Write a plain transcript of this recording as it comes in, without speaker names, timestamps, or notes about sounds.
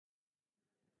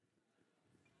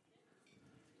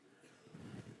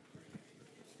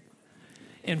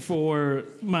And for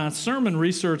my sermon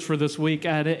research for this week,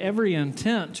 I had every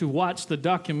intent to watch the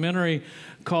documentary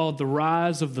called The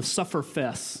Rise of the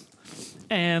Sufferfest.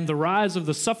 And The Rise of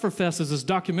the Sufferfest is this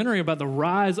documentary about the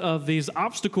rise of these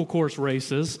obstacle course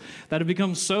races that have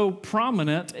become so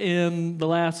prominent in the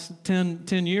last 10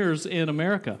 years in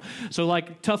America. So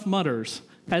like Tough Mudders.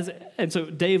 And so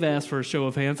Dave asked for a show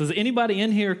of hands. Has anybody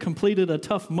in here completed a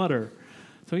Tough Mudder?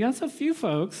 So we got a few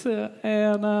folks.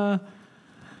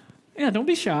 Yeah, don't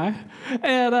be shy.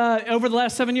 And over the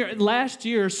last 7 years, last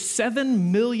year,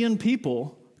 7 million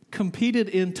people competed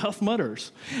in Tough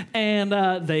Mudders. And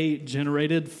they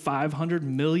generated $500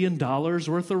 million worth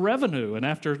of revenue. And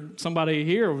after somebody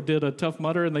here did a Tough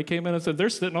Mudder and they came in and said, they're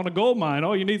sitting on a gold mine.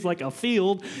 All you need is like a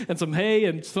field and some hay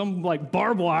and some like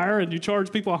barbed wire, and you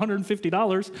charge people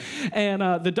 $150.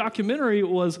 And the documentary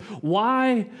was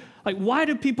why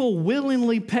do people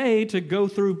willingly pay to go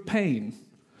through pain?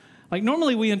 Like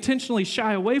normally we intentionally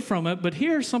shy away from it, but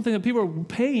here's something that people are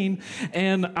paying,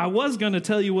 and I was going to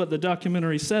tell you what the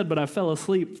documentary said, but I fell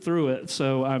asleep through it,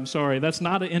 so I'm sorry. That's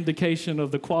not an indication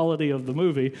of the quality of the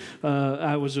movie.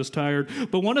 I was just tired.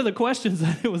 But one of the questions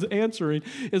that it was answering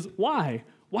is why?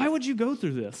 Why would you go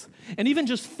through this? And even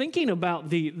just thinking about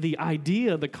the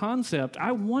idea, the concept,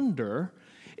 I wonder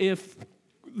if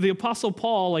the Apostle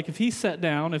Paul, like if he sat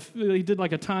down, if he did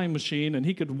like a time machine and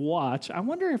he could watch, I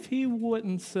wonder if he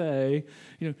wouldn't say,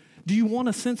 do you want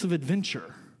a sense of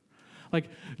adventure? Like,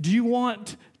 do you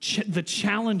want the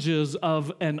challenges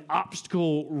of an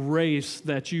obstacle race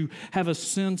that you have a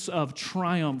sense of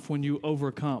triumph when you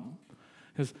overcome?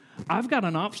 Because I've got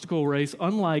an obstacle race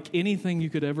unlike anything you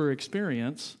could ever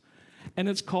experience, and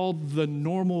it's called the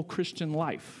normal Christian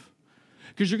life.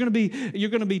 Because you're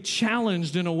going to be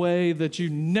challenged in a way that you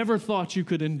never thought you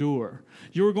could endure.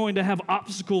 You're going to have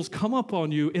obstacles come up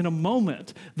on you in a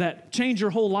moment that change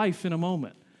your whole life in a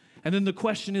moment. And then the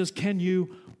question is, can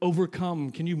you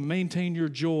overcome? Can you maintain your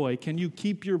joy? Can you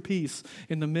keep your peace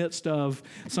in the midst of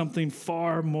something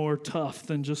far more tough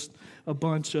than just a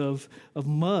bunch of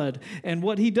mud? And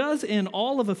what he does in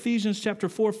all of Ephesians chapter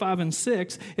 4, 5, and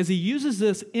 6 is he uses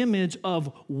this image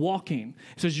of walking.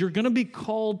 He says, you're going to be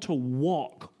called to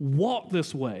walk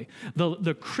this way.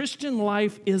 The Christian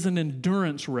life is an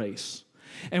endurance race.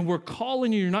 And we're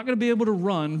calling you, you're not going to be able to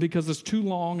run because it's too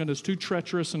long and it's too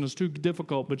treacherous and it's too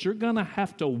difficult, but you're going to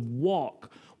have to walk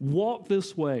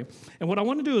this way. And what I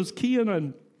want to do is key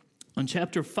in on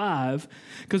chapter 5,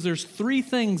 because there's 3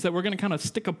 things that we're going to kind of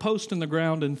stick a post in the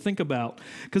ground and think about.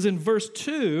 Because in verse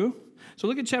 2, so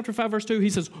look at chapter 5, verse 2, he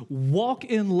says, walk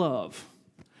in love.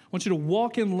 I want you to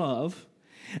walk in love.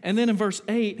 And then in verse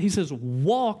 8, he says,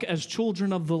 walk as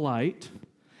children of the light.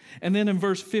 And then in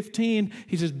verse 15,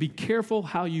 he says, be careful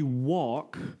how you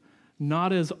walk,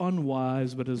 not as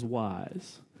unwise, but as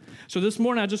wise. So this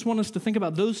morning, I just want us to think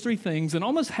about those 3 things and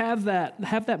almost have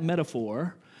that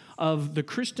metaphor of the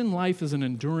Christian life as an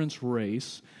endurance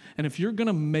race. And if you're going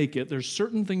to make it, there's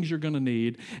certain things you're going to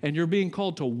need, and you're being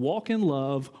called to walk in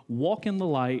love, walk in the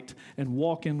light, and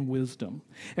walk in wisdom.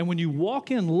 And when you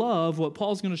walk in love, what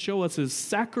Paul's going to show us is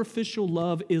sacrificial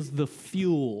love is the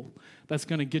fuel that's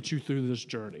going to get you through this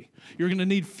journey. You're going to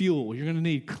need fuel. You're going to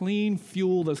need clean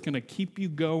fuel that's going to keep you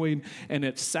going, and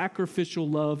it's sacrificial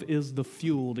love is the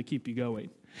fuel to keep you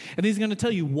going. And he's going to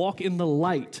tell you, walk in the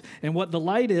light. And what the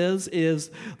light is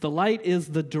the light is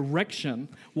the direction.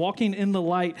 Walking in the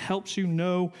light helps you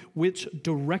know which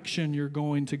direction you're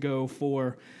going to go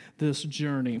for this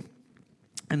journey.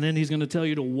 And then he's going to tell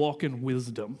you to walk in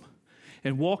wisdom.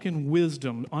 And walk in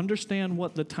wisdom. Understand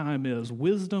what the time is.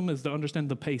 Wisdom is to understand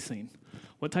the pacing.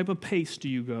 What type of pace do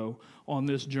you go on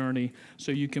this journey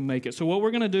so you can make it? So what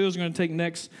we're going to do is we're going to take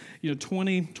next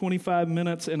 20, 25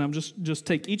 minutes, and I'm just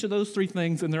take each of those 3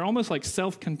 things, and they're almost like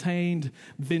self-contained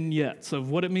vignettes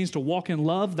of what it means to walk in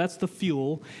love. That's the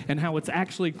fuel, and how it's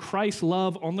actually Christ's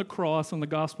love on the cross and the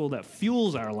gospel that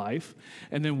fuels our life.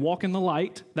 And then walk in the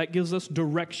light. That gives us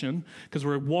direction because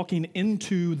we're walking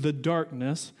into the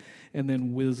darkness. And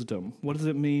then wisdom. What does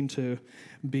it mean to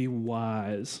be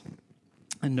wise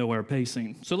and know our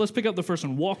pacing? So let's pick up the first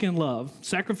one, walk in love.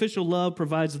 Sacrificial love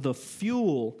provides the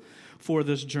fuel for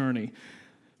this journey.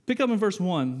 Pick up in verse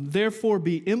 1, therefore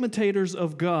be imitators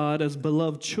of God as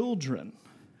beloved children,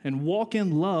 and walk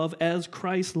in love as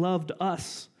Christ loved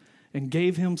us and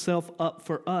gave himself up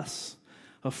for us,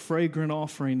 a fragrant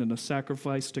offering and a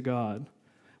sacrifice to God.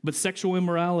 But sexual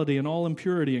immorality and all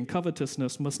impurity and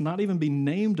covetousness must not even be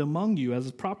named among you as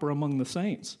is proper among the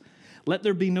saints. Let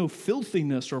there be no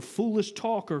filthiness or foolish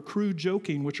talk or crude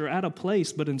joking, which are out of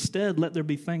place, but instead let there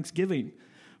be thanksgiving.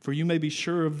 For you may be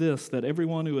sure of this, that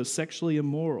everyone who is sexually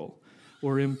immoral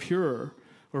or impure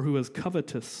or who is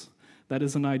covetous, that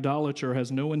is an idolater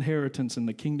has no inheritance in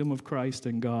the kingdom of Christ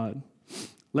and God.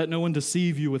 Let no one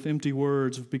deceive you with empty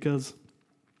words, because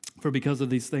of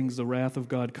these things the wrath of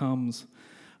God comes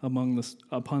upon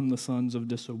the sons of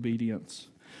disobedience.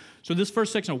 So this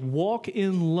first section, walk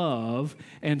in love,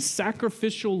 and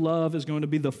sacrificial love is going to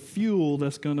be the fuel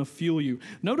that's going to fuel you.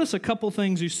 Notice a couple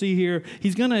things you see here.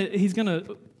 He's going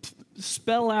to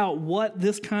spell out what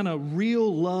this kind of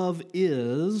real love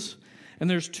is. And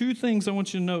there's two things I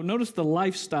want you to note. Notice the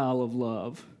lifestyle of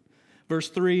love, verse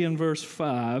 3 and verse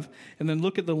 5, and then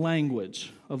look at the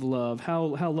language of love, how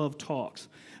love talks.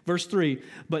 Verse 3,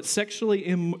 but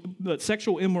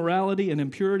sexual immorality and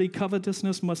impurity,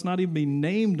 covetousness must not even be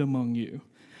named among you.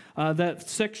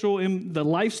 The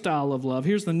lifestyle of love,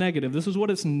 here's the negative. This is what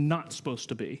it's not supposed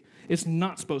to be. It's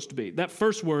not supposed to be. That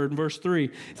first word in verse 3,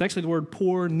 it's actually the word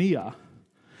porneia.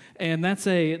 And that's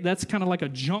kind of like a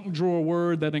junk drawer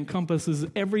word that encompasses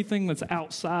everything that's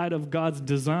outside of God's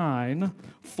design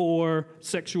for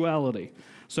sexuality.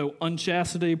 So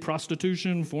unchastity,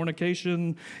 prostitution,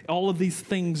 fornication, all of these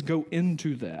things go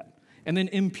into that. And then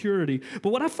impurity. But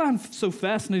what I find so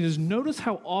fascinating is notice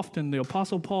how often the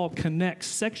Apostle Paul connects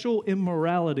sexual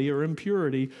immorality or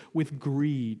impurity with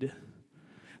greed.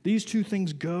 These two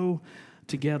things go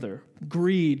together.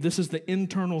 Greed, this is the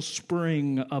internal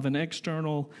spring of an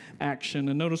external action.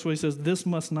 And notice what he says, this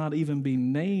must not even be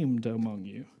named among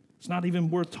you. It's not even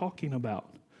worth talking about.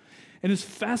 And it's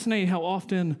fascinating how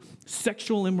often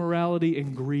sexual immorality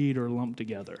and greed are lumped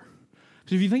together.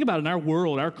 Because if you think about it, in our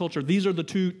world, our culture, these are the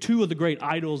two of the great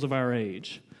idols of our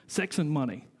age, sex and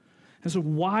money. And so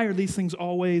why are these things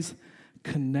always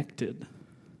connected?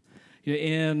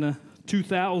 In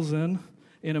 2000,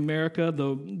 in America,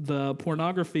 the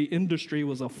pornography industry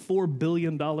was a $4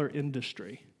 billion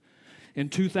industry. In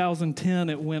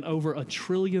 2010, it went over $1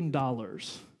 trillion.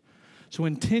 So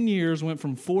in 10 years, went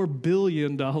from $4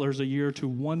 billion a year to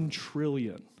 $1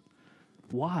 trillion.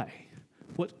 Why?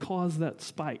 What caused that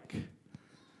spike?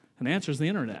 And the answer is the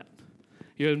internet.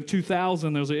 In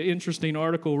 2000, there was an interesting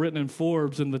article written in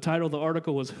Forbes, and the title of the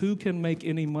article was, Who Can Make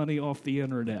Any Money Off the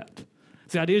Internet?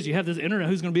 So the idea is you have this internet,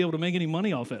 who's going to be able to make any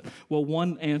money off it? Well,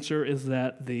 one answer is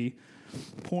that the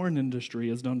porn industry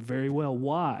has done very well.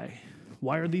 Why?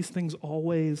 Why are these things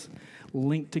always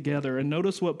linked together? And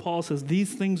notice what Paul says.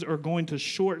 These things are going to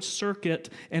short circuit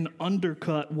and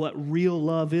undercut what real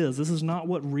love is. This is not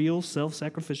what real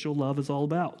self-sacrificial love is all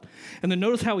about. And then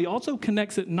notice how he also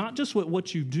connects it not just with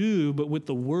what you do, but with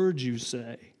the words you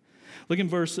say. Look in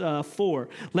verse 4.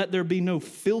 Let there be no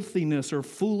filthiness or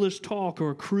foolish talk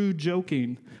or crude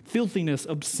joking. Filthiness,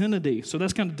 obscenity. So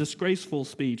that's kind of disgraceful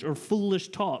speech. Or foolish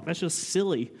talk. That's just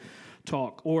silly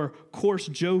talk. Or coarse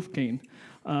joking.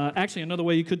 Actually, another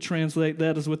way you could translate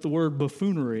that is with the word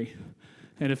buffoonery.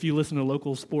 And if you listen to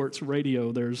local sports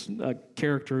radio, there's a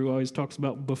character who always talks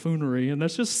about buffoonery. And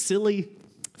that's just silly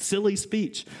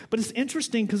speech. But it's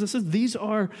interesting because it says these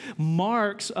aren't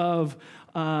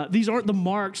the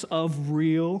marks of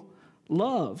real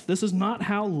love. This is not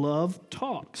how love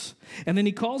talks. And then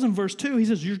he calls in verse 2, he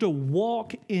says, you're to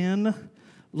walk in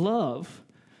love.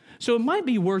 So it might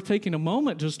be worth taking a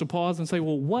moment just to pause and say,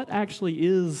 well, what actually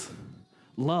is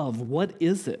love? What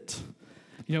is it?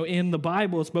 In the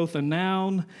Bible, it's both a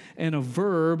noun and a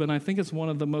verb, and I think it's one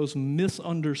of the most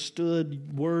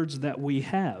misunderstood words that we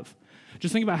have.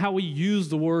 Just think about how we use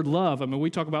the word love. I mean, we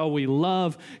talk about we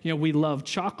love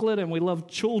chocolate and we love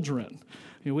children.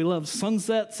 We love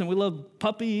sunsets and we love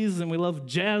puppies and we love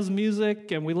jazz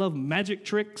music and we love magic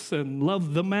tricks and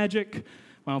love the magic.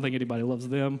 I don't think anybody loves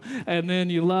them. And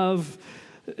then you love,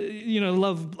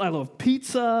 I love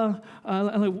pizza.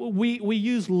 We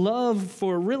use love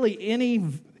for really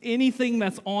anything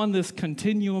that's on this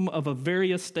continuum of a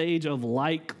various stage of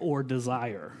like or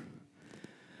desire.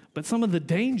 But some of the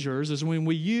dangers is when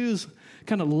we use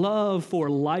kind of love for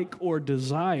like or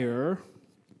desire,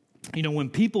 when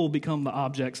people become the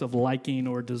objects of liking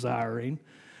or desiring,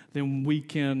 then we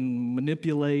can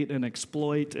manipulate and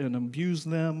exploit and abuse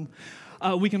them.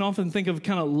 We can often think of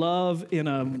kind of love in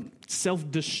a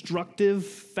self-destructive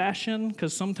fashion,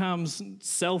 because sometimes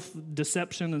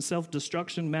self-deception and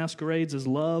self-destruction masquerades as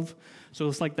love. So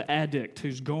it's like the addict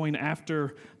who's going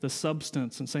after the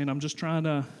substance and saying, I'm just trying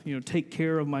to, take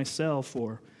care of myself.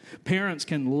 Or parents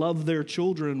can love their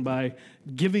children by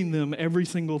giving them every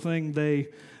single thing they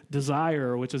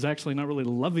desire, which is actually not really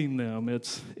loving them.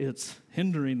 It's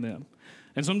hindering them.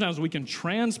 And sometimes we can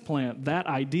transplant that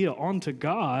idea onto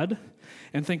God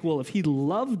and think, well, if he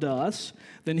loved us,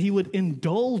 then he would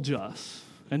indulge us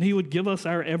and he would give us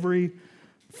our every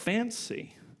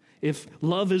fancy. If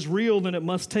love is real, then it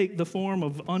must take the form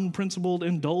of unprincipled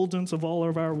indulgence of all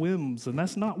of our whims. And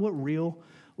that's not what real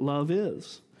love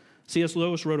is. C.S.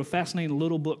 Lewis wrote a fascinating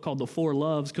little book called The Four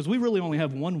Loves, because we really only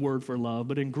have one word for love,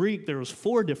 but in Greek there was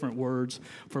 4 different words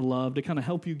for love to kind of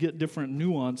help you get different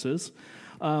nuances.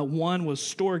 One was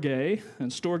storge, and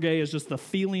storge is just the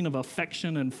feeling of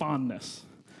affection and fondness.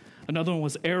 Another one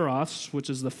was eros, which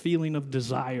is the feeling of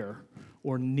desire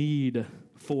or need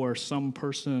for some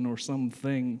person or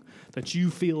something that you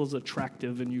feel is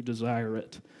attractive and you desire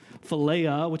it.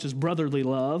 Philia, which is brotherly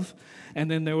love. And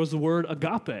then there was the word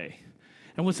agape.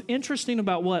 And what's interesting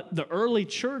about what the early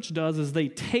church does is they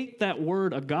take that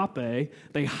word agape,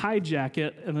 they hijack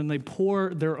it, and then they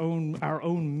pour our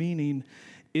own meaning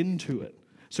into it.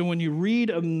 So when you read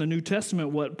in the New Testament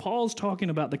what Paul's talking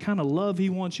about, the kind of love he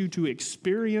wants you to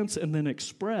experience and then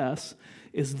express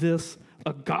is this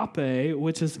agape,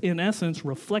 which is in essence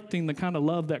reflecting the kind of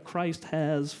love that Christ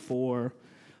has for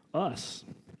us.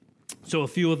 So a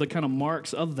few of the kind of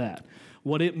marks of that,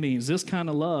 what it means. This kind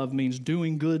of love means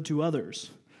doing good to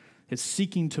others. It's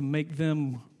seeking to make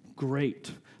them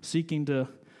great, seeking to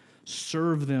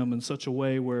serve them in such a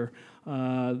way where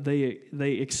they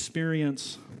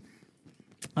experience,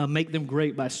 make them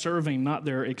great by serving not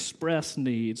their express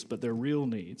needs, but their real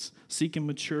needs, seeking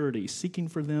maturity, seeking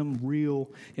for them real,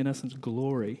 in essence,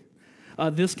 glory.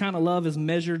 This kind of love is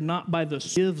measured not by the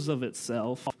gives of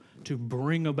itself to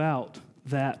bring about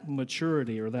that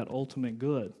maturity or that ultimate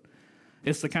good.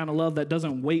 It's the kind of love that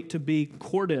doesn't wait to be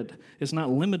courted. It's not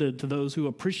limited to those who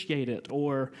appreciate it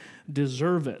or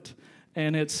deserve it.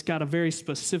 And it's got a very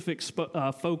specific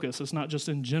focus. It's not just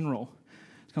in general.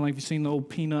 It's kind of like if you've seen the old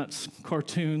Peanuts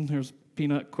cartoon. There's a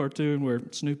Peanut cartoon where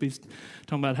Snoopy's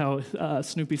talking about how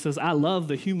Snoopy says, "I love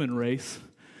the human race.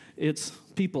 It's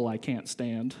people I can't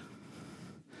stand."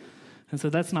 And so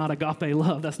that's not agape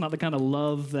love. That's not the kind of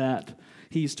love that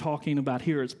he's talking about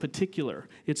here. It's particular.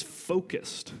 It's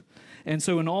focused. And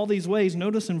so in all these ways,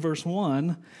 notice in verse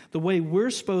 1, the way we're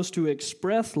supposed to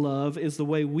express love is the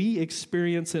way we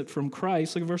experience it from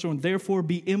Christ. Look at verse 1. Therefore,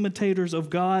 be imitators of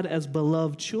God as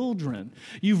beloved children.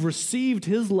 You've received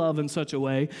his love in such a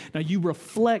way. Now you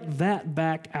reflect that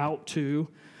back out to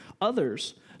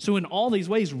others. So in all these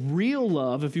ways, real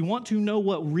love, if you want to know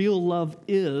what real love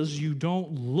is, you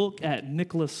don't look at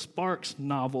Nicholas Sparks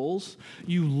novels.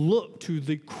 You look to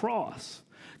the cross,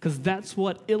 because that's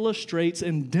what illustrates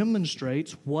and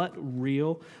demonstrates what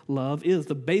real love is.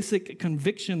 The basic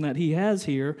conviction that he has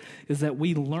here is that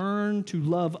we learn to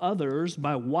love others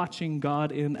by watching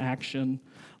God in action,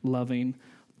 loving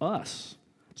us.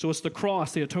 So it's the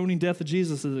cross, the atoning death of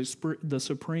Jesus is the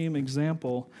supreme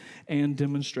example and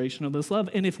demonstration of this love.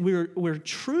 And if we're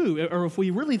true, or if we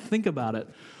really think about it,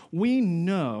 we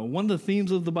know one of the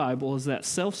themes of the Bible is that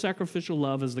self-sacrificial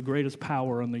love is the greatest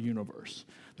power in the universe.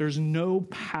 There's no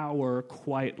power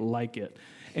quite like it.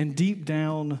 And deep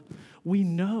down, we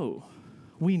know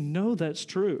that's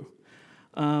true.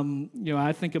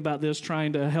 I think about this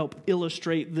trying to help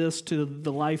illustrate this to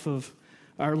the life of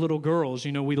our little girls.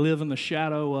 We live in the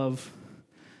shadow of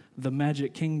the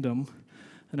Magic Kingdom,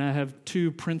 and I have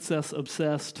 2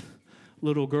 princess-obsessed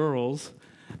little girls.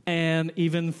 And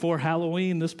even for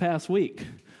Halloween this past week,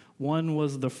 one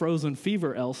was the Frozen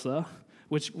Fever Elsa,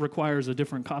 which requires a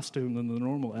different costume than the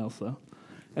normal Elsa.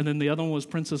 And then the other one was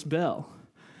Princess Belle.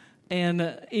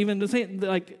 And even to say,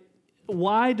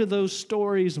 why do those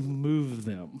stories move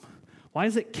them? Why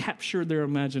does it capture their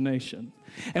imagination?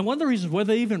 And one of the reasons,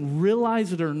 whether they even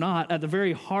realize it or not, at the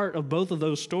very heart of both of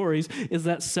those stories is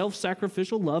that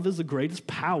self-sacrificial love is the greatest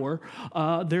power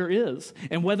there is.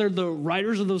 And whether the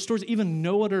writers of those stories even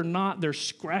know it or not, they're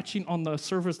scratching on the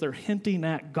surface, they're hinting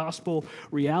at gospel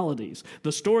realities.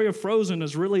 The story of Frozen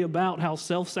is really about how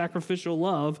self-sacrificial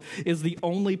love is the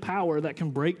only power that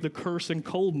can break the curse and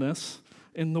coldness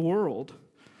in the world.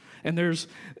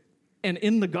 And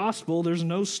in the gospel, there's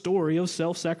no story of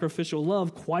self-sacrificial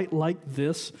love quite like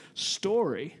this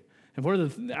story.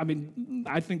 And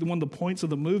I think one of the points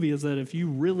of the movie is that if you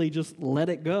really just let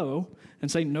it go and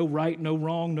say no right, no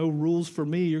wrong, no rules for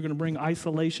me, you're going to bring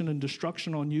isolation and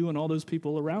destruction on you and all those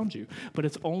people around you. But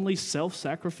it's only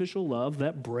self-sacrificial love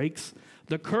that breaks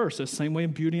the curse. The same way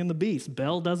in Beauty and the Beast.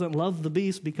 Belle doesn't love the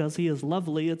Beast because he is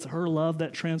lovely. It's her love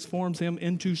that transforms him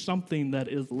into something that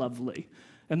is lovely.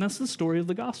 And that's the story of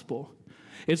the gospel.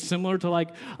 It's similar to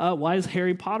why is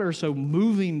Harry Potter so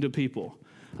moving to people?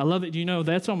 I love it. You know,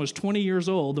 that's almost 20 years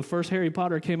old. The first Harry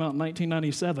Potter came out in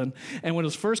 1997. And when it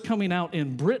was first coming out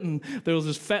in Britain, there was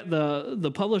this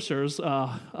the publishers,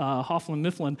 Hoffman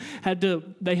Mifflin, had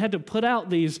to put out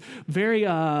these very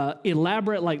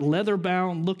elaborate, like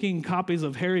leather-bound looking copies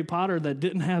of Harry Potter that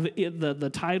didn't have the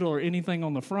title or anything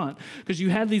on the front. Because you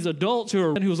had these adults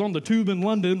who was on the tube in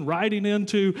London riding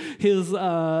into his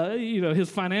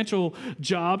financial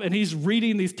job, and he's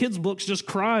reading these kids' books just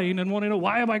crying and wanting to know,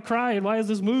 why am I crying? Why is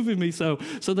this moving me so?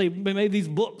 So they made these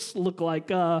books look like,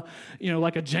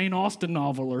 like a Jane Austen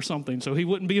novel or something, so he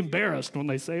wouldn't be embarrassed when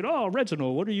they say, oh,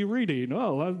 Reginald, what are you reading?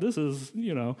 Oh, this is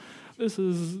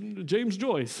James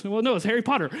Joyce. Well, no, it's Harry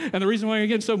Potter. And the reason why you're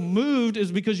getting so moved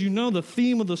is because the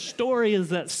theme of the story is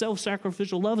that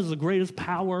self-sacrificial love is the greatest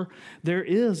power there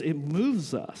is. It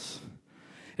moves us.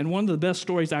 And one of the best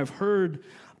stories I've heard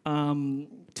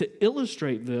to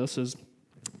illustrate this is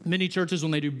many churches,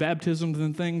 when they do baptisms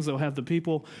and things, they'll have the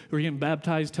people who are getting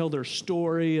baptized tell their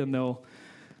story, and they'll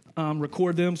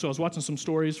record them. So I was watching some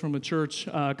stories from a church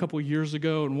a couple years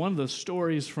ago, and one of the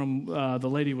stories from the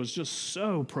lady was just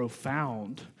so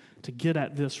profound to get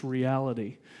at this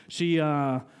reality. She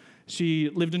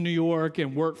lived in New York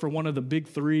and worked for one of the big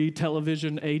three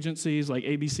television agencies, like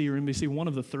ABC or NBC, one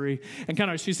of the three.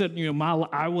 And she said,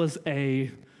 I was a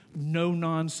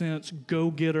no-nonsense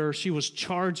go-getter. She was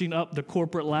charging up the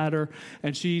corporate ladder,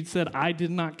 and she said, I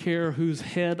did not care whose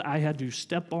head I had to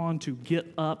step on to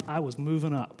get up. I was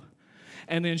moving up.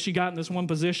 And then she got in this one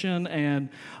position and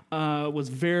was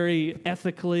very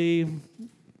ethically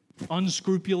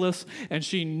unscrupulous, and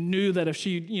she knew that if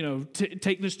she,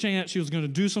 take this chance, she was going to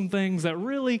do some things that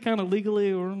really kind of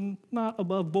legally were not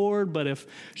above board, but if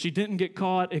she didn't get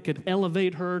caught, it could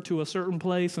elevate her to a certain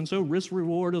place, and so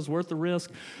risk-reward is worth the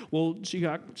risk. Well, she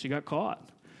got caught.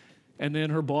 And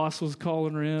then her boss was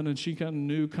calling her in, and she kind of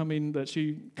knew coming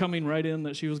right in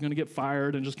that she was going to get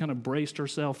fired, and just kind of braced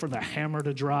herself for the hammer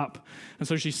to drop. And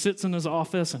so she sits in his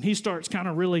office, and he starts kind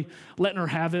of really letting her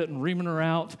have it and reaming her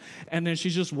out. And then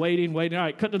she's just waiting. All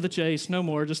right, cut to the chase. No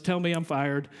more. Just tell me I'm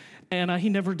fired. And he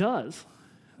never does.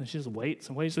 And she just waits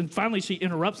and waits. And finally she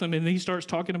interrupts him, and he starts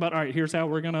talking about, all right, here's how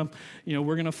we're going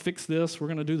to fix this. We're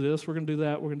going to do this. We're going to do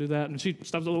that. We're going to do that. And she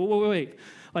stops. Wait.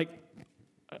 Like,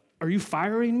 are you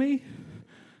firing me?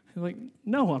 He's like,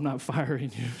 no, I'm not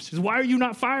firing you. She says, why are you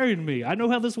not firing me? I know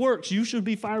how this works. You should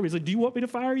be firing me. He's like, do you want me to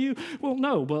fire you? Well,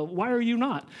 no, but why are you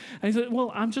not? And he said,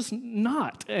 well, I'm just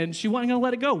not. And she wasn't going to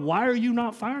let it go. Why are you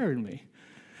not firing me?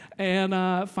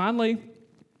 And finally,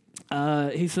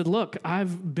 he said, look,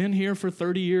 I've been here for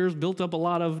 30 years, built up a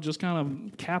lot of just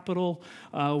kind of capital.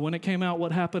 When it came out,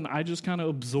 what happened, I just kind of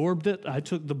absorbed it. I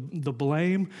took the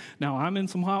blame. Now I'm in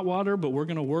some hot water, but we're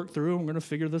going to work through. I'm going to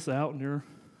figure this out, and you're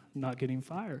not getting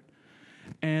fired.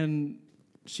 And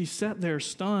she sat there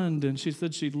stunned, and she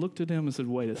said she looked at him and said,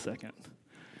 wait a second.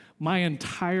 My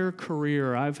entire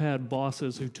career, I've had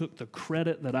bosses who took the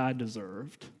credit that I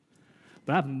deserved,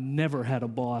 but I've never had a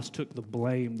boss took the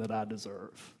blame that I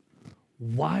deserve.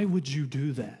 Why would you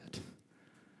do that?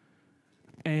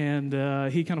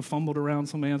 And he kind of fumbled around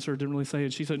some answer, didn't really say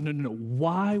it. She said, no,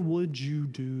 why would you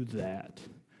do that?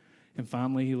 And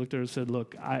finally he looked at her and said,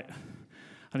 look, I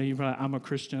know I'm a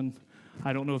Christian.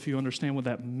 I don't know if you understand what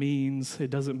that means. It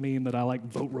doesn't mean that I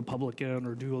vote Republican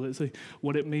or do all this.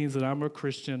 What it means that I'm a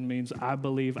Christian means I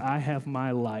believe I have my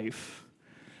life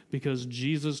because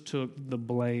Jesus took the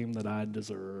blame that I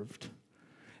deserved.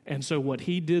 And so what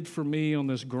he did for me on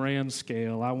this grand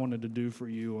scale, I wanted to do for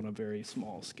you on a very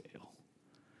small scale.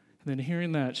 And then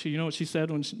hearing that, you know what she said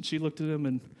when she looked at him,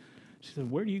 and she said,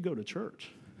 where do you go to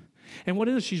church? And what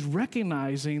it is, she's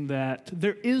recognizing that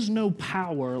there is no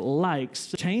power like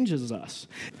changes us.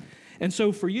 And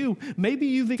so for you, maybe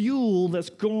you've fuel that's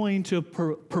going to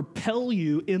propel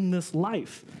you in this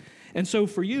life. And so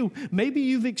for you, maybe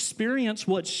you've experienced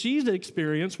what she's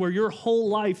experienced, where your whole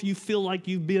life you feel like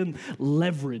you've been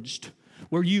leveraged,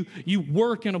 where you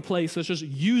work in a place that's just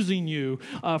using you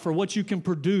for what you can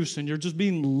produce, and you're just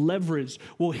being leveraged.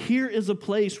 Well, here is a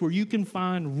place where you can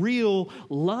find real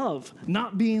love,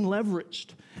 not being leveraged.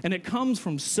 And it comes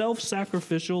from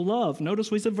self-sacrificial love.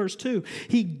 Notice we said verse 2,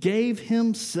 he gave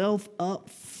himself up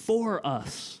for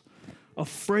us, a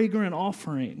fragrant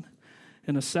offering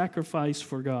and a sacrifice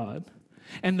for God.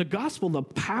 And the gospel, the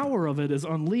power of it is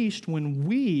unleashed when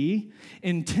we,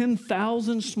 in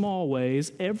 10,000 small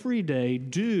ways, every day,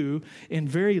 do in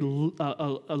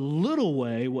a little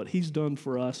way what he's done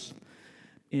for us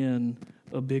in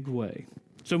a big way.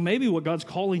 So maybe what God's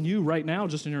calling you right now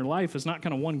just in your life is not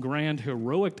kind of one grand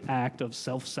heroic act of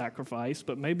self-sacrifice,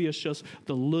 but maybe it's just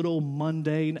the little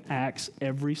mundane acts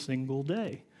every single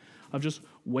day of just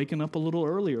waking up a little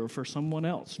earlier for someone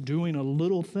else, doing a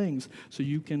little things so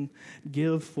you can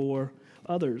give for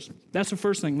others. That's the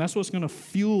first thing. That's what's going to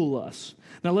fuel us.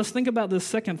 Now let's think about this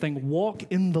second thing. Walk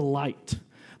in the light.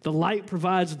 The light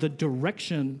provides the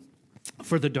direction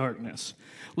for the darkness.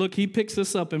 Look, he picks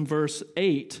this up in verse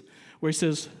 8 where he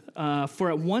says, for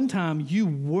at one time you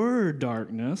were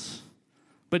darkness,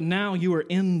 but now you are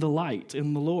in the light,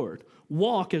 in the Lord.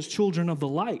 Walk as children of the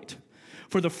light.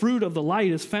 For the fruit of the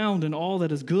light is found in all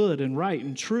that is good and right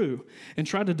and true, and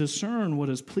try to discern what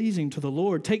is pleasing to the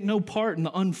Lord. Take no part in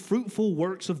the unfruitful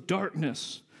works of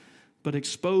darkness, but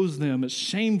expose them. It's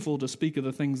shameful to speak of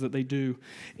the things that they do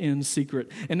in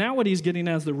secret. And now what he's getting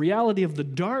at is the reality of the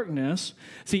darkness.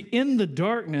 See, in the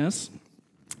darkness,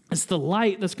 it's the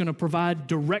light that's going to provide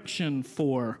direction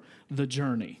for the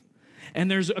journey. And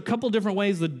there's a couple different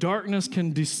ways the darkness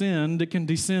can descend. It can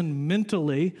descend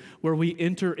mentally, where we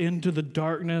enter into the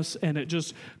darkness and it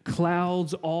just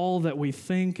clouds all that we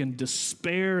think, and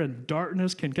despair and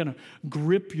darkness can kind of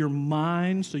grip your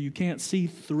mind so you can't see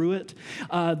through it.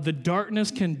 The darkness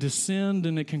can descend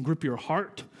and it can grip your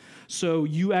heart. So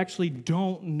you actually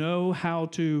don't know how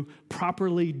to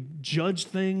properly judge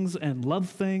things and love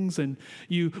things. And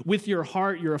you, with your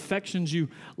heart, your affections, you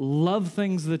love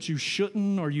things that you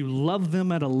shouldn't, or you love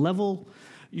them at a level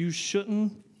you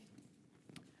shouldn't.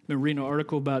 I've been reading an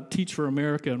article about Teach for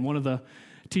America, and one of the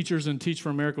teachers in Teach for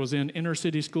America was in inner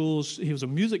city schools. He was a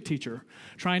music teacher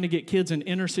trying to get kids in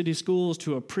inner city schools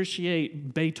to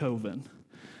appreciate Beethoven.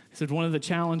 He said one of the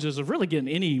challenges of really getting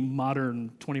any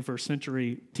modern 21st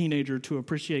century teenager to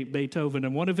appreciate Beethoven,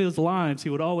 and one of his lines he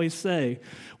would always say,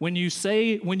 when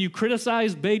you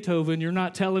criticize Beethoven, you're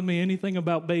not telling me anything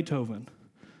about Beethoven.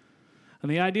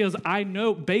 And the idea is, I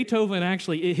know Beethoven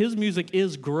actually, his music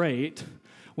is great.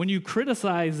 When you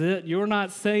criticize it, you're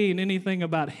not saying anything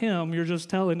about him, you're just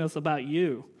telling us about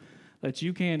you. That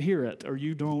you can't hear it or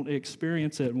you don't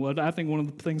experience it. And what I think one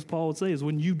of the things Paul would say is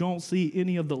when you don't see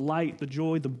any of the light, the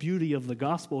joy, the beauty of the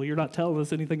gospel, you're not telling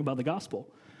us anything about the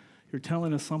gospel. You're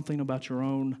telling us something about your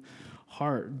own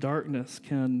heart. Darkness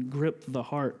can grip the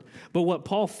heart. But what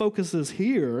Paul focuses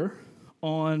here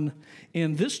on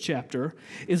in this chapter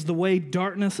is the way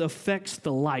darkness affects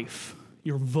the life.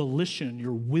 Your volition,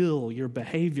 your will, your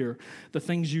behavior, the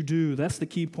things you do. That's the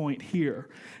key point here.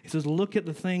 He says, look at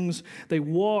the things they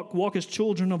walk as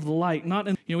children of the light. Not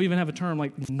in, we even have a term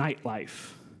like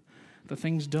nightlife. The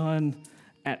things done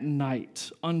at night.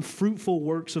 Unfruitful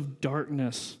works of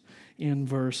darkness in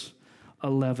verse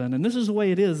 11. And this is the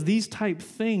way it is. These type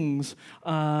things,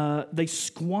 they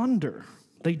squander.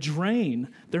 They drain.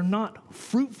 They're not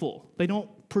fruitful. They don't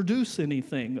produce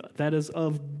anything that is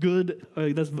of good,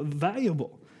 that's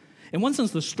valuable. In one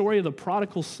sense, the story of the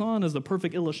prodigal son is the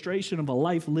perfect illustration of a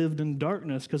life lived in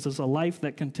darkness, because it's a life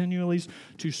that continually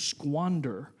to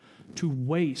squander, to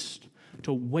waste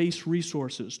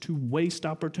resources, to waste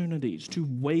opportunities, to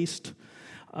waste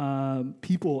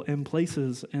people and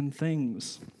places and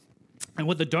things. And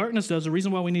what the darkness does, the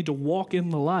reason why we need to walk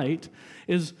in the light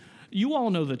is, you all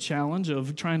know the challenge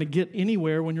of trying to get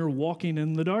anywhere when you're walking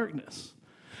in the darkness.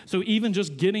 So even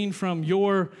just getting from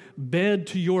your bed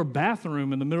to your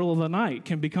bathroom in the middle of the night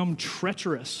can become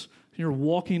treacherous. You're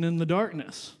walking in the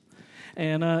darkness.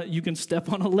 And you can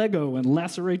step on a Lego and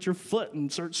lacerate your foot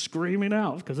and start screaming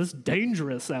out because it's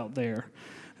dangerous out there.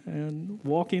 And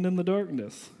walking in the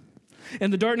darkness.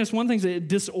 And the darkness, one thing is it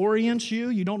disorients you.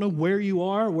 You don't know where you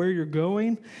are, where you're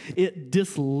going. It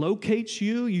dislocates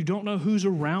you. You don't know who's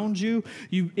around you.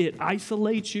 It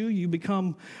isolates you. You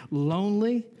become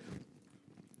lonely.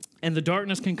 And the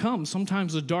darkness can come.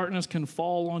 Sometimes the darkness can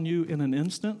fall on you in an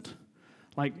instant.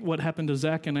 Like what happened to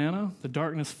Zach and Anna. The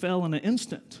darkness fell in an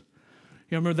instant.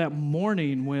 You remember that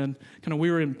morning when kind of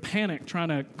we were in panic trying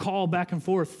to call back and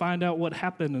forth, find out what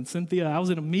happened. And I was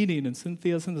in a meeting and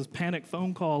Cynthia sent this panic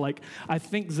phone call like, I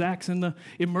think Zach's in the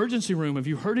emergency room. Have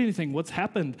you heard anything? What's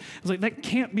happened? I was like, that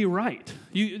can't be right.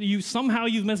 You've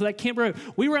missed that. Can't be right.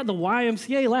 We were at the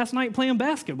YMCA last night playing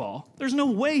basketball. There's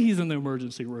no way he's in the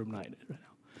emergency room right now.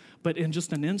 But in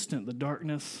just an instant, the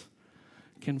darkness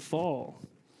can fall.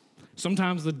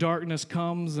 Sometimes the darkness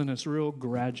comes and it's real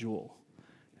gradual.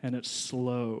 And it's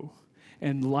slow.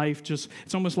 And life it's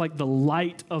almost like the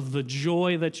light of the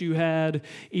joy that you had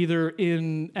either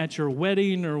at your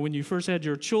wedding or when you first had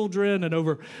your children, and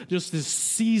over just this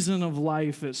season of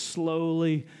life, it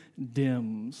slowly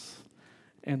dims.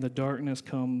 And the darkness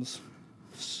comes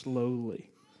slowly.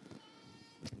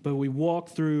 But we walk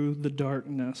through the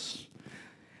darkness.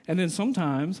 And then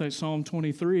sometimes, like Psalm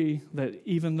 23, that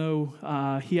even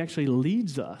though he actually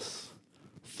leads us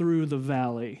through the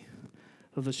valley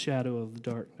of the shadow of the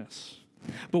darkness.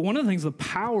 But one of the things, the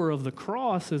power of the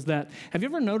cross is that, have you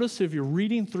ever noticed if you're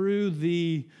reading through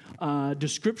the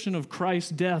description of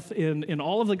Christ's death in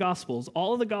all of the Gospels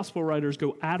writers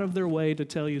go out of their way to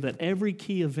tell you that every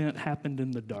key event happened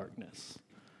in the darkness,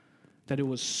 that it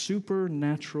was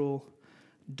supernatural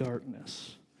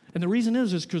darkness. And the reason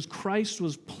is because Christ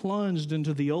was plunged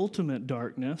into the ultimate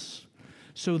darkness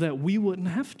so that we wouldn't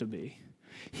have to be.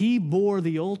 He bore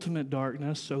the ultimate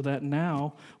darkness so that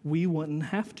now we wouldn't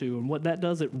have to. And what that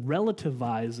does, it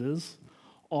relativizes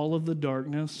all of the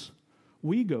darkness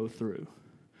we go through.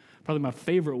 Probably my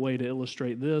favorite way to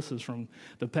illustrate this is from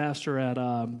the pastor at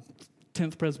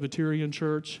 10th Presbyterian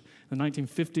Church in the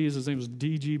 1950s. His name was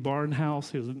D.G.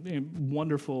 Barnhouse. He was a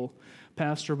wonderful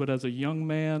pastor, but as a young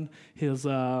man,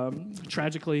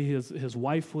 tragically his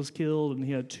wife was killed, and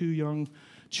he had 2 young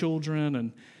children,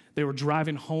 and they were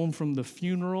driving home from the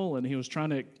funeral, and he was trying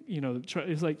to,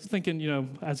 he's like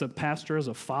thinking, as a pastor, as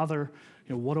a father,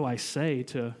 what do I say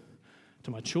to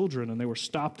my children? And they were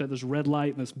stopped at this red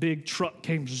light, and this big truck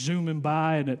came zooming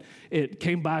by, and it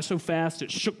came by so fast it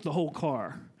shook the whole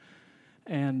car.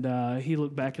 And he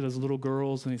looked back at his little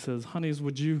girls, and he says, "Honeys,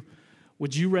 would you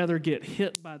rather get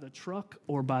hit by the truck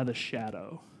or by the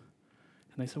shadow?"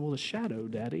 And they said, "Well, the shadow,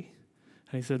 Daddy."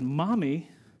 And he said,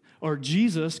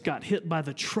 Jesus got hit by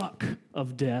the truck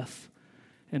of death,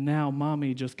 and now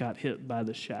Mommy just got hit by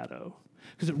the shadow.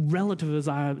 Because it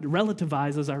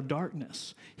relativizes our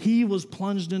darkness. He was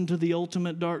plunged into the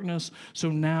ultimate darkness, so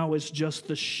now it's just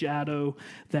the shadow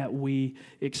that we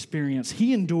experience.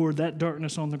 He endured that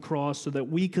darkness on the cross so that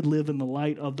we could live in the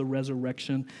light of the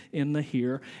resurrection in the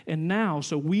here and now.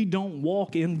 So we don't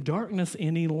walk in darkness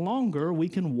any longer. We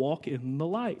can walk in the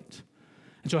light.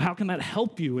 And so how can that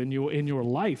help you in your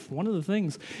life? One of the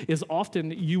things is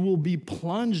often you will be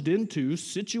plunged into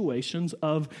situations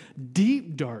of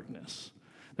deep darkness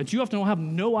that you often have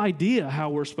no idea how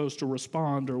we're supposed to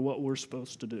respond or what we're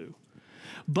supposed to do.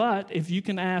 But if you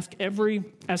can ask every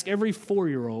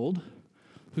 4-year-old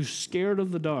who's scared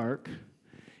of the dark,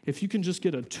 if you can just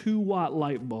get a 2-watt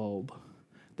light bulb,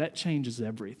 that changes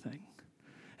everything.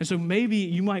 And so maybe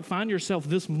you might find yourself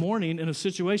this morning in a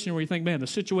situation where you think, man, the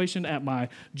situation at my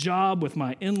job, with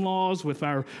my in-laws, with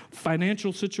our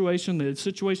financial situation, the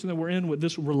situation that we're in with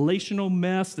this relational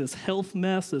mess, this health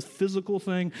mess, this physical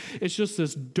thing, it's just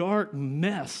this dark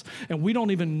mess. And we don't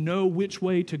even know which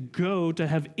way to go to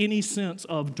have any sense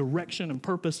of direction and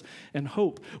purpose and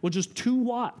hope. Well, just 2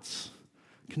 watts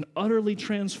can utterly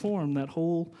transform that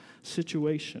whole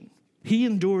situation. He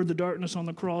endured the darkness on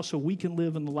the cross so we can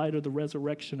live in the light of the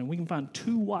resurrection, and we can find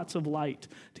 2 watts of light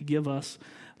to give us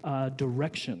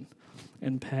direction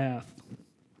and path.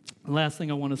 The last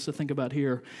thing I want us to think about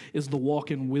here is the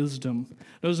walk in wisdom.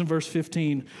 Notice in verse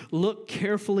 15, "Look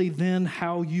carefully then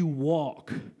how you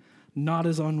walk, not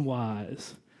as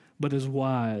unwise, but as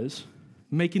wise,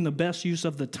 making the best use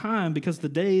of the time because the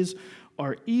days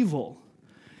are evil."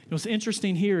 What's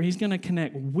interesting here, he's going to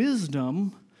connect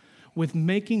wisdom with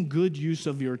making good use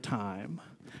of your time.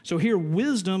 So here,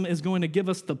 wisdom is going to give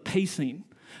us the pacing.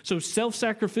 So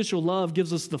self-sacrificial love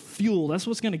gives us the fuel. That's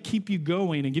what's going to keep you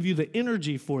going and give you the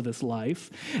energy for this life.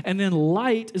 And then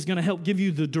light is going to help give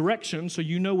you the direction so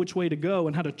you know which way to go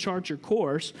and how to chart your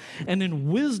course. And then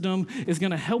wisdom is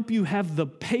going to help you have the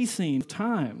pacing of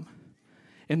time.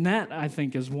 And that, I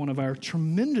think, is one of our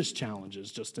tremendous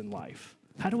challenges just in life.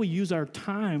 How do we use our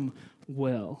time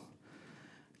well?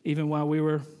 Even while we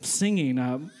were singing,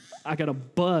 I got a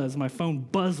buzz. My phone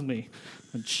buzzed me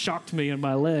and shocked me in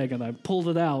my leg, and I pulled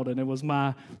it out, and it was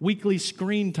my weekly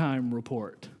screen time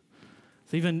report.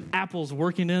 So even Apple's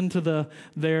working into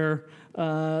their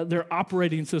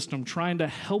operating system, trying to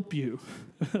help you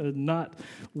not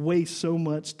waste so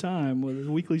much time with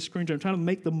weekly screen time, trying to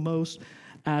make the most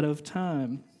out of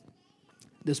time.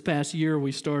 This past year,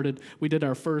 we did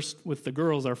our first, with the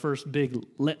girls, our first big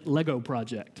Lego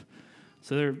project.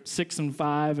 So they're 6 and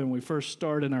 5, and we first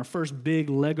started, and our first big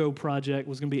Lego project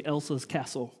was going to be Elsa's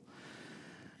castle.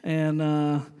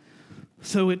 And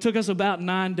so it took us about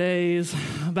 9 days,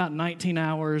 about 19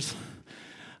 hours,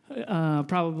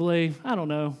 probably, I don't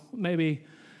know, maybe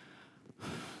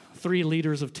 3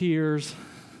 liters of tears,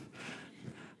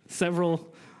 several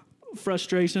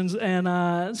frustrations.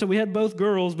 And so we had both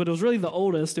girls, but it was really the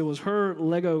oldest. It was her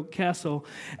Lego castle.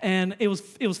 And it was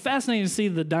fascinating to see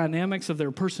the dynamics of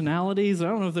their personalities. I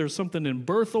don't know if there's something in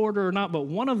birth order or not, but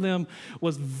one of them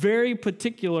was very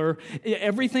particular.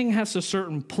 Everything has a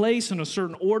certain place and a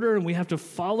certain order, and we have to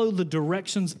follow the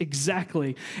directions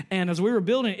exactly. And as we were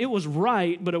building it was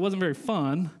right, but it wasn't very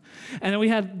fun. And then we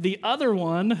had the other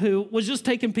one who was just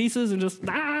taking pieces and just,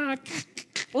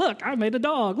 Look, I made a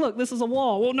dog. Look, this is a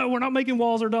wall. Well, no, we're not making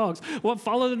walls or dogs. Well,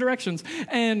 follow the directions.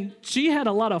 And she had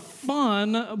a lot of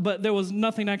fun, but there was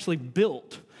nothing actually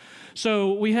built.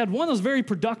 So we had one that was very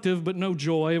productive, but no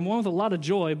joy, and one with a lot of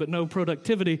joy, but no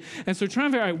productivity. And so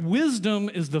trying to figure out, wisdom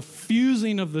is the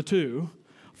fusing of the two,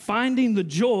 finding the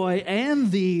joy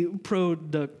and the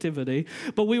productivity.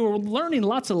 But we were learning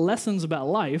lots of lessons about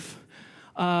life.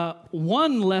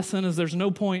 One lesson is there's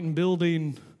no point in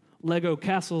building Lego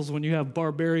castles when you have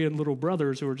barbarian little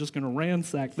brothers who are just going to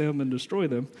ransack them and destroy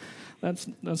them. That's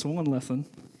one lesson.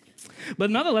 But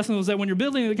another lesson was that when you're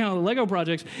building the kind of Lego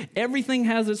projects, everything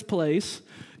has its place.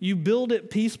 You build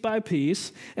it piece by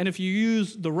piece, and if you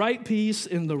use the right piece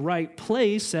in the right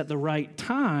place at the right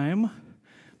time,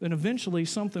 then eventually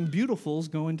something beautiful is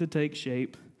going to take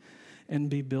shape and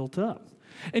be built up.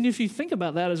 And if you think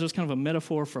about that as just kind of a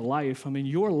metaphor for life, I mean,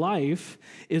 your life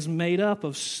is made up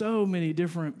of so many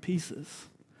different pieces,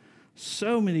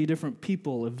 so many different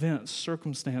people, events,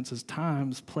 circumstances,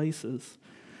 times, places,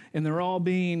 and they're all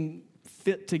being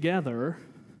fit together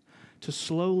to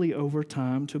slowly over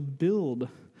time to build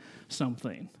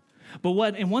something.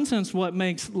 But in one sense, what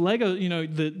makes Lego,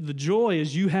 the joy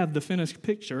is you have the finished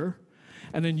picture,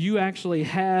 and then you actually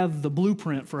have the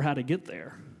blueprint for how to get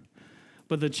there.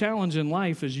 But the challenge in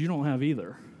life is you don't have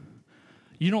either.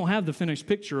 You don't have the finished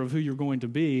picture of who you're going to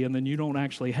be, and then you don't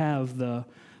actually have the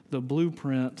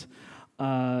blueprint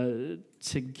to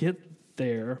get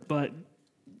there. But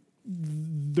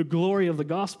the glory of the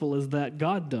gospel is that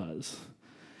God does.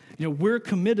 We're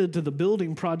committed to the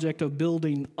building project of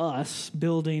building us,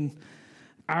 building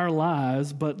our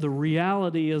lives, but the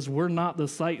reality is we're not the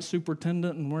site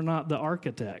superintendent and we're not the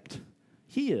architect.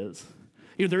 He is.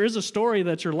 There is a story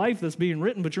that's your life that's being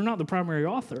written, but you're not the primary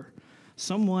author.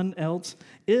 Someone else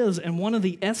is. And one of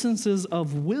the essences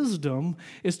of wisdom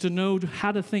is to know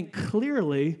how to think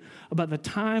clearly about the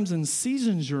times and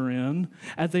seasons you're in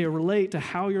as they relate to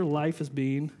how your life is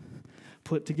being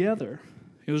put together.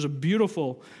 There's a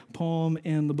beautiful poem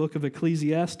in the book of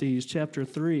Ecclesiastes, chapter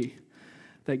 3,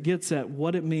 that gets at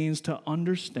what it means to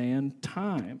understand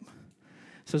time.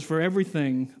 It says, "For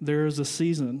everything there is a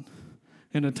season,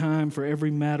 and a time for every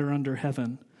matter under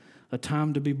heaven, a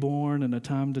time to be born and a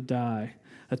time to die,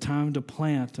 a time to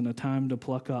plant and a time to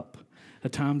pluck up, a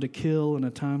time to kill and a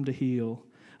time to heal,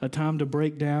 a time to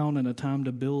break down and a time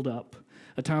to build up,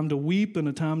 a time to weep and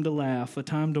a time to laugh, a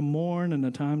time to mourn and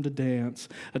a time to dance,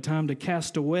 a time to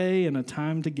cast away and a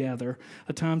time to gather,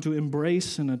 a time to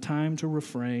embrace and a time to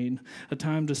refrain, a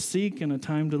time to seek and a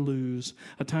time to lose,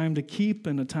 a time to keep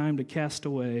and a time to cast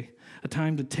away, a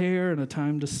time to tear and a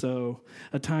time to sow,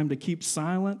 a time to keep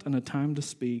silent and a time to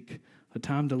speak, a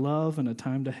time to love and a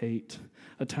time to hate,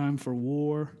 a time for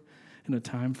war and a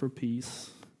time for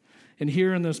peace." And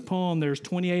here in this poem, there's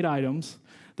 28 items.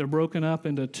 They're broken up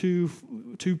into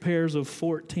two pairs of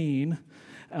 14.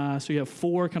 So you have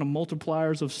 4 kind of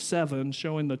multipliers of 7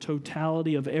 showing the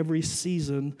totality of every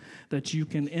season that you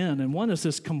can end. And one is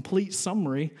this complete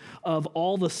summary of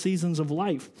all the seasons of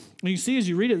life. And you see as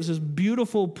you read it, there's this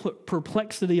beautiful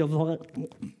perplexity of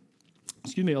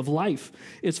life.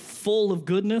 It's full of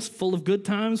goodness, full of good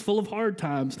times, full of hard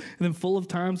times, and then full of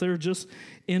times that are just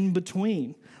in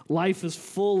between. Life is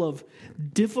full of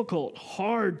difficult,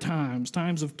 hard times,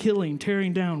 times of killing,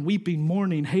 tearing down, weeping,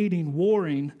 mourning, hating,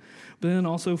 warring, but then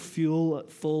also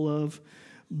full of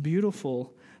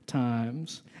beautiful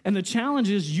times. And the challenge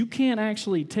is you can't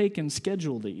actually take and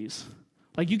schedule these.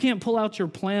 Like you can't pull out your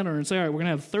planner and say, all right, we're going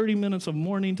to have 30 minutes of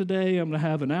mourning today. I'm going to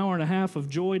have an hour and a half of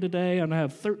joy today. I'm going to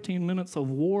have 13 minutes of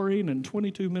warring and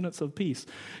 22 minutes of peace.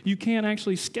 You can't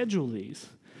actually schedule these.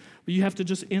 But you have to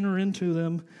just enter into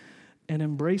them and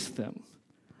embrace them.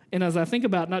 And as I think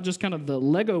about not just kind of the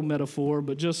Lego metaphor,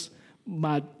 but just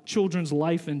my children's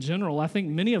life in general, I think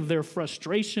many of their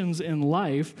frustrations in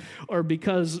life are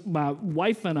because my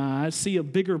wife and I see a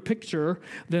bigger picture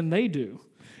than they do.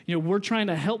 We're trying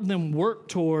to help them work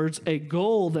towards a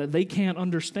goal that they can't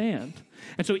understand.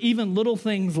 And so even little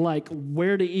things like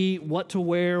where to eat, what to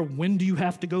wear, when do you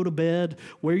have to go to bed,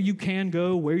 where you can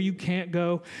go, where you can't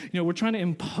go, we're trying to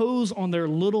impose on their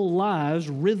little lives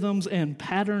rhythms and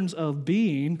patterns of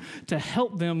being to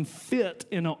help them fit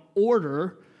in an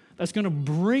order that's going to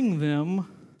bring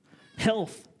them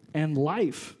health and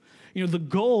life. The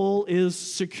goal is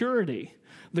security.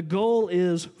 The goal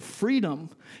is freedom.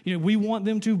 We want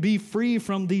them to be free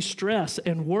from the stress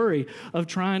and worry of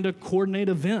trying to coordinate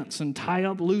events and tie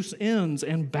up loose ends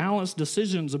and balance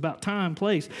decisions about time,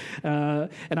 place. And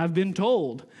I've been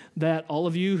told that all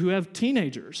of you who have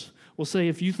teenagers will say,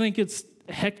 if you think it's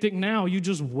hectic now, you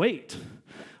just wait.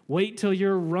 Wait till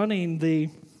you're running the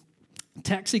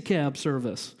taxi cab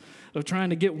service. of trying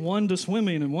to get one to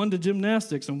swimming and one to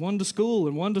gymnastics and one to school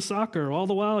and one to soccer. All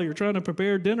the while you're trying to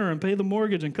prepare dinner and pay the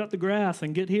mortgage and cut the grass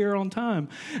and get here on time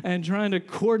and trying to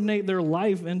coordinate their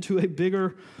life into a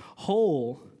bigger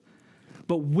whole.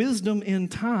 But wisdom in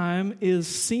time is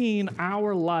seeing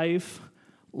our life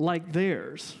like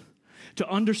theirs. To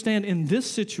understand in this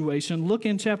situation, look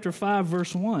in chapter 5,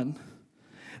 verse 1.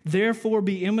 Therefore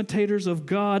be imitators of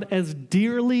God as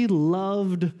dearly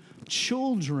loved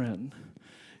children.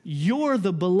 You're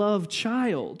the beloved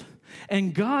child.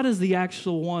 And God is the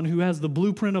actual one who has the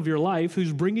blueprint of your life,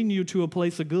 who's bringing you to a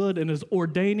place of good and is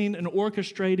ordaining and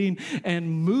orchestrating and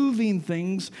moving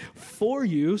things for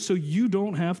you so you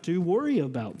don't have to worry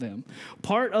about them.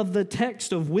 Part of the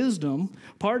text of wisdom,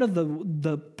 part of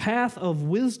the path of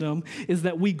wisdom is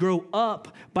that we grow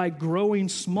up by growing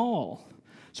small.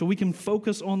 So we can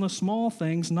focus on the small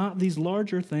things, not these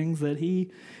larger things that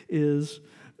he is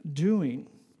doing.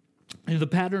 The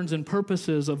patterns and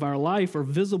purposes of our life are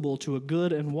visible to a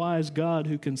good and wise God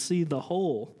who can see the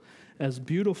whole as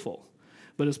beautiful.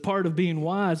 But as part of being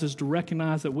wise is to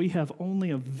recognize that we have only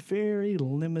a very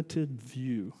limited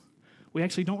view. We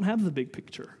actually don't have the big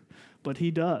picture, but he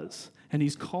does. And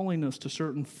he's calling us to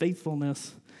certain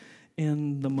faithfulness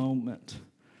in the moment.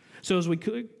 So as we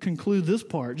conclude this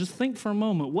part, just think for a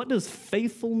moment, what does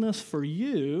faithfulness for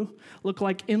you look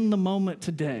like in the moment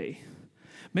today?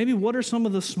 Maybe what are some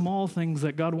of the small things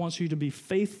that God wants you to be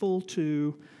faithful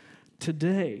to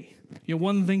today?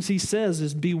 One of the things he says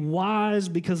is be wise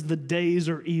because the days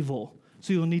are evil.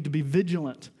 So you'll need to be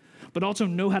vigilant, but also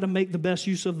know how to make the best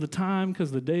use of the time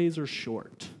because the days are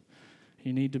short.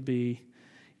 You need to be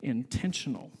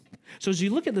intentional. So as you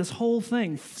look at this whole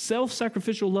thing,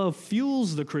 self-sacrificial love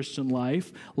fuels the Christian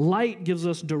life, light gives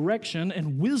us direction,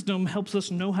 and wisdom helps us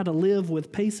know how to live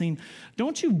with pacing.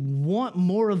 Don't you want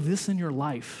more of this in your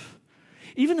life?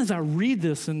 Even as I read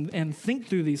this and think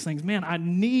through these things, man, I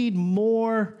need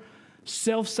more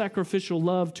self-sacrificial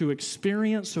love to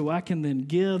experience so I can then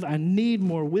give. I need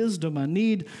more wisdom. I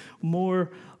need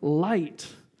more light.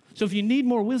 So if you need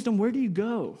more wisdom, where do you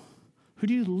go? Who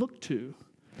do you look to?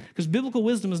 Because biblical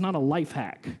wisdom is not a life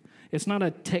hack. It's not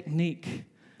a technique.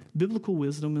 Biblical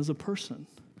wisdom is a person.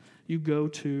 You go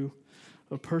to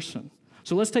a person.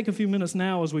 So let's take a few minutes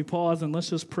now as we pause and let's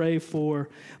just pray for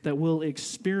that we'll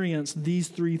experience these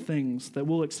three things, that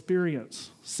we'll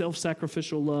experience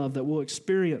self-sacrificial love, that we'll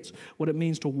experience what it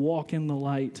means to walk in the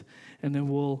light, and then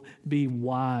we'll be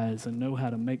wise and know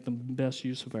how to make the best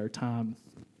use of our time.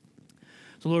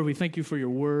 So Lord, we thank you for your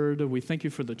word. We thank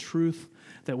you for the truth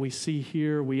that we see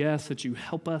here. We ask that you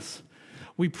help us.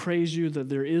 We praise you that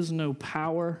there is no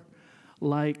power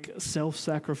like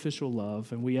self-sacrificial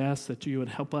love, and we ask that you would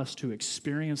help us to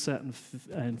experience that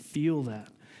and feel that.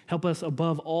 Help us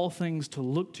above all things to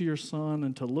look to your Son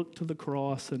and to look to the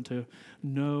cross and to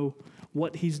know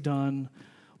what he's done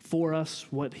for us,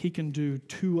 what he can do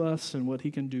to us, and what he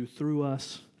can do through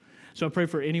us. So I pray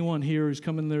for anyone here who's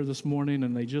come in there this morning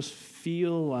and they just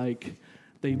feel like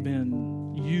they've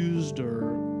been used or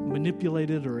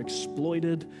manipulated or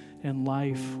exploited in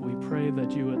life. We pray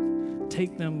that you would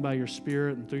take them by your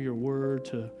Spirit and through your word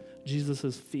to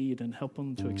Jesus' feet and help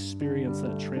them to experience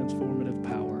that transformative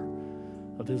power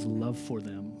of his love for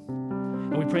them.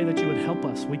 And we pray that you would help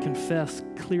us. We confess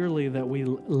clearly that we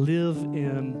live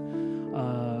in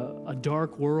a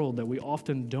dark world, that we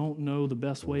often don't know the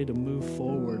best way to move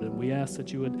forward, and we ask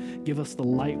that you would give us the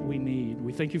light we need.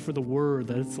 We thank you for the word,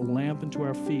 that it's a lamp unto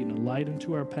our feet and a light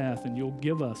unto our path, and you'll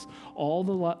give us all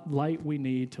the light we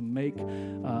need to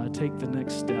take the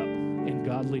next step in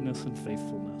godliness and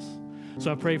faithfulness.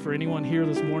 So I pray for anyone here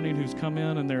this morning who's come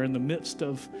in and they're in the midst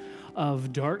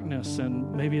of darkness,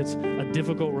 and maybe it's a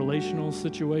difficult relational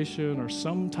situation or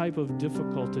some type of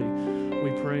difficulty.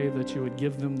 We pray that you would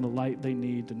give them the light they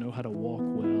need to know how to walk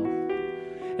well.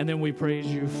 And then we praise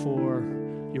you for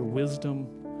your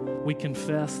wisdom. We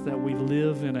confess that we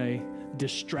live in a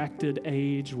distracted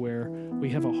age where we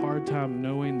have a hard time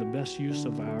knowing the best use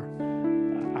of our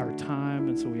time,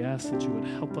 and so we ask that you would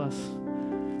help us.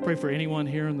 Pray for anyone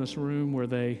here in this room where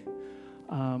they,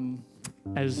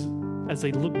 as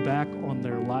they look back on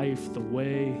their life, the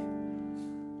way,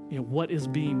 what is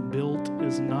being built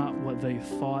is not what they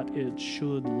thought it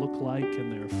should look like,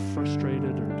 and they're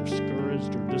frustrated or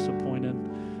discouraged or disappointed.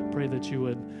 Pray that you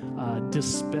would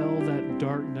dispel that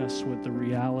darkness with the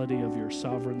reality of your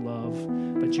sovereign love,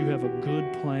 that you have a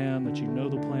good plan, that you know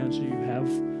the plans you have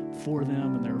for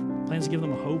them, and their plans to give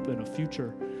them a hope and a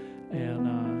future,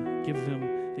 and give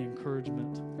them the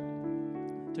encouragement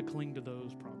to cling to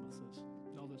those promises.